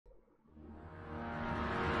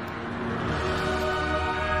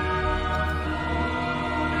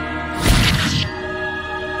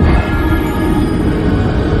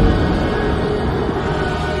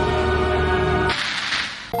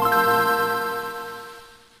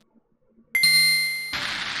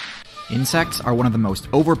Insects are one of the most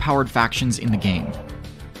overpowered factions in the game.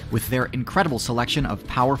 With their incredible selection of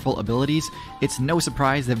powerful abilities, it's no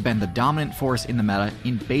surprise they've been the dominant force in the meta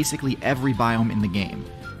in basically every biome in the game.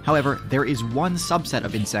 However, there is one subset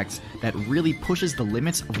of insects that really pushes the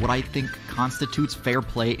limits of what I think constitutes fair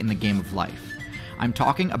play in the game of life. I'm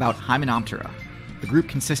talking about Hymenoptera, the group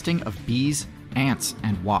consisting of bees, ants,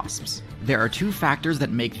 and wasps. There are two factors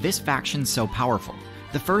that make this faction so powerful.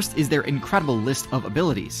 The first is their incredible list of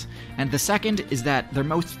abilities, and the second is that their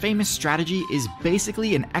most famous strategy is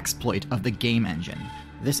basically an exploit of the game engine.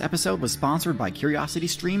 This episode was sponsored by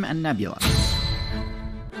CuriosityStream and Nebula.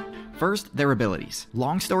 First, their abilities.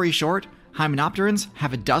 Long story short, Hymenopterans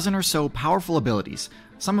have a dozen or so powerful abilities,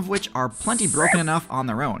 some of which are plenty broken enough on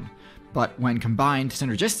their own, but when combined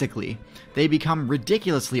synergistically, they become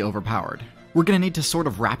ridiculously overpowered. We're gonna need to sort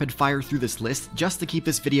of rapid fire through this list just to keep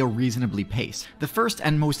this video reasonably paced. The first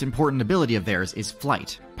and most important ability of theirs is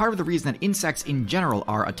flight. Part of the reason that insects in general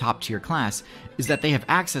are a top tier class is that they have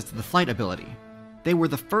access to the flight ability. They were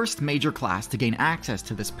the first major class to gain access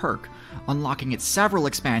to this perk, unlocking its several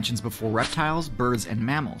expansions before reptiles, birds, and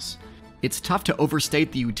mammals. It's tough to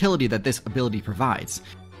overstate the utility that this ability provides,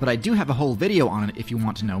 but I do have a whole video on it if you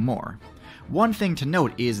want to know more. One thing to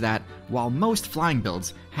note is that, while most flying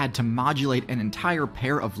builds had to modulate an entire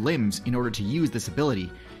pair of limbs in order to use this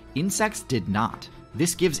ability, insects did not.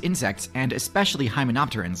 This gives insects, and especially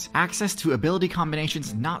Hymenopterans, access to ability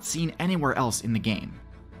combinations not seen anywhere else in the game.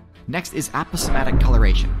 Next is aposematic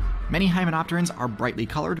coloration. Many Hymenopterans are brightly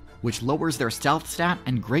colored, which lowers their stealth stat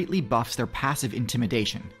and greatly buffs their passive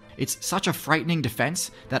intimidation. It's such a frightening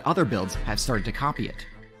defense that other builds have started to copy it.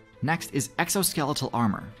 Next is exoskeletal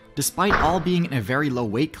armor. Despite all being in a very low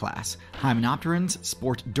weight class, Hymenopterans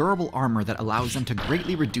sport durable armor that allows them to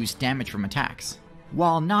greatly reduce damage from attacks.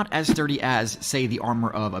 While not as sturdy as, say, the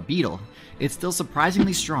armor of a beetle, it's still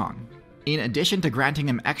surprisingly strong. In addition to granting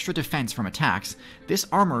them extra defense from attacks, this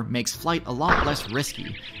armor makes flight a lot less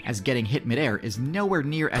risky, as getting hit midair is nowhere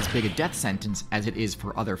near as big a death sentence as it is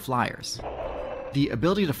for other flyers. The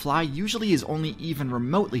ability to fly usually is only even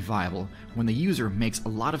remotely viable when the user makes a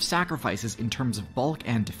lot of sacrifices in terms of bulk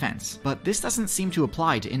and defense, but this doesn't seem to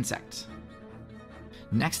apply to insects.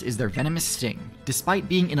 Next is their venomous sting. Despite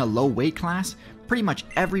being in a low weight class, pretty much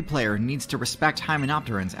every player needs to respect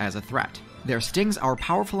Hymenopterans as a threat. Their stings are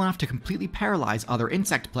powerful enough to completely paralyze other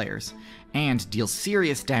insect players, and deal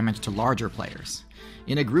serious damage to larger players.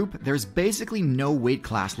 In a group, there's basically no weight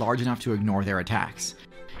class large enough to ignore their attacks.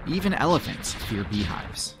 Even elephants fear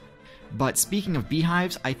beehives. But speaking of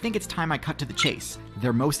beehives, I think it's time I cut to the chase.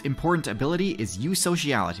 Their most important ability is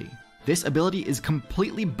eusociality. This ability is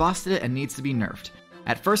completely busted and needs to be nerfed.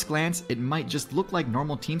 At first glance, it might just look like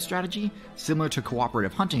normal team strategy, similar to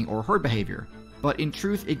cooperative hunting or herd behavior, but in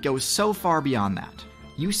truth it goes so far beyond that.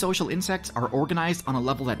 Eusocial insects are organized on a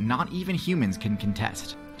level that not even humans can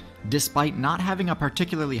contest. Despite not having a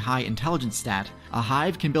particularly high intelligence stat, a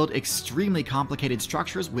hive can build extremely complicated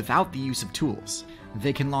structures without the use of tools.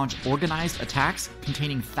 They can launch organized attacks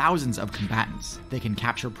containing thousands of combatants. They can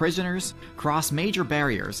capture prisoners, cross major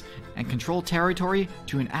barriers, and control territory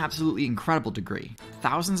to an absolutely incredible degree.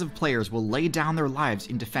 Thousands of players will lay down their lives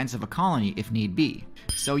in defense of a colony if need be.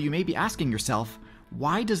 So you may be asking yourself,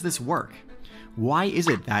 why does this work? Why is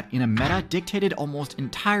it that in a meta dictated almost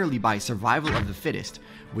entirely by survival of the fittest,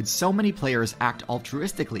 would so many players act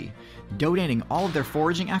altruistically, donating all of their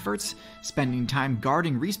foraging efforts, spending time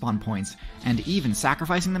guarding respawn points, and even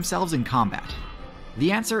sacrificing themselves in combat?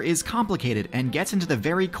 The answer is complicated and gets into the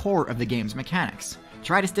very core of the game's mechanics.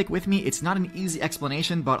 Try to stick with me, it's not an easy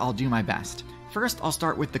explanation, but I'll do my best. First, I'll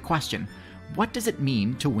start with the question: what does it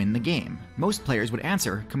mean to win the game? Most players would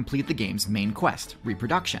answer, complete the game's main quest,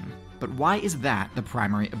 reproduction. But why is that the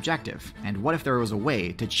primary objective? And what if there was a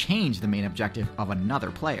way to change the main objective of another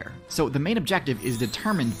player? So the main objective is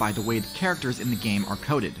determined by the way the characters in the game are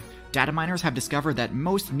coded. Data miners have discovered that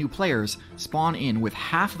most new players spawn in with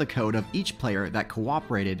half the code of each player that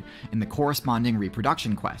cooperated in the corresponding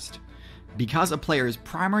reproduction quest. Because a player's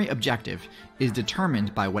primary objective is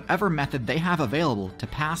determined by whatever method they have available to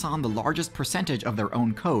pass on the largest percentage of their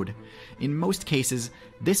own code, in most cases,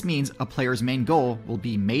 this means a player's main goal will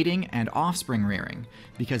be mating and offspring rearing,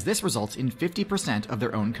 because this results in 50% of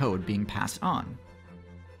their own code being passed on.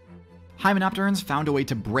 Hymenopterans found a way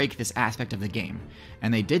to break this aspect of the game,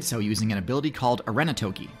 and they did so using an ability called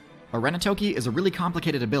Arenatoki. Arenatoki is a really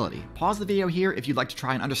complicated ability. Pause the video here if you'd like to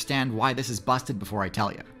try and understand why this is busted before I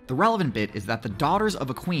tell you. The relevant bit is that the daughters of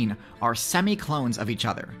a queen are semi-clones of each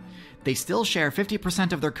other. They still share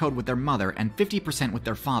 50% of their code with their mother and 50% with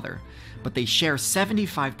their father, but they share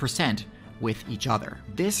 75% with each other.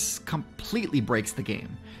 This completely breaks the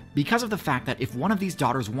game, because of the fact that if one of these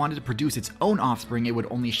daughters wanted to produce its own offspring, it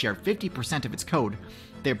would only share 50% of its code.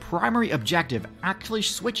 Their primary objective actually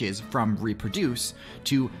switches from reproduce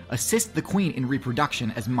to assist the queen in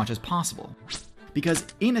reproduction as much as possible. Because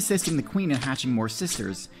in assisting the queen in hatching more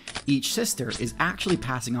sisters, each sister is actually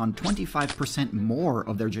passing on 25% more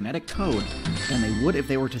of their genetic code than they would if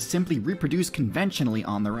they were to simply reproduce conventionally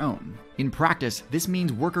on their own. In practice, this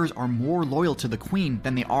means workers are more loyal to the queen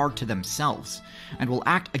than they are to themselves, and will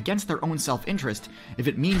act against their own self-interest if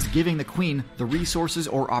it means giving the queen the resources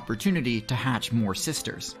or opportunity to hatch more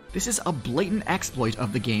sisters. This is a blatant exploit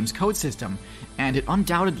of the game's code system, and it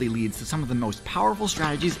undoubtedly leads to some of the most powerful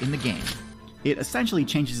strategies in the game. It essentially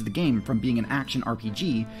changes the game from being an action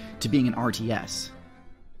RPG to being an RTS.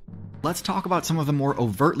 Let's talk about some of the more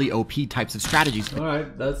overtly OP types of strategies.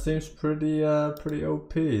 Alright, that seems pretty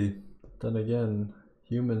OP. But then again,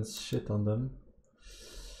 humans shit on them.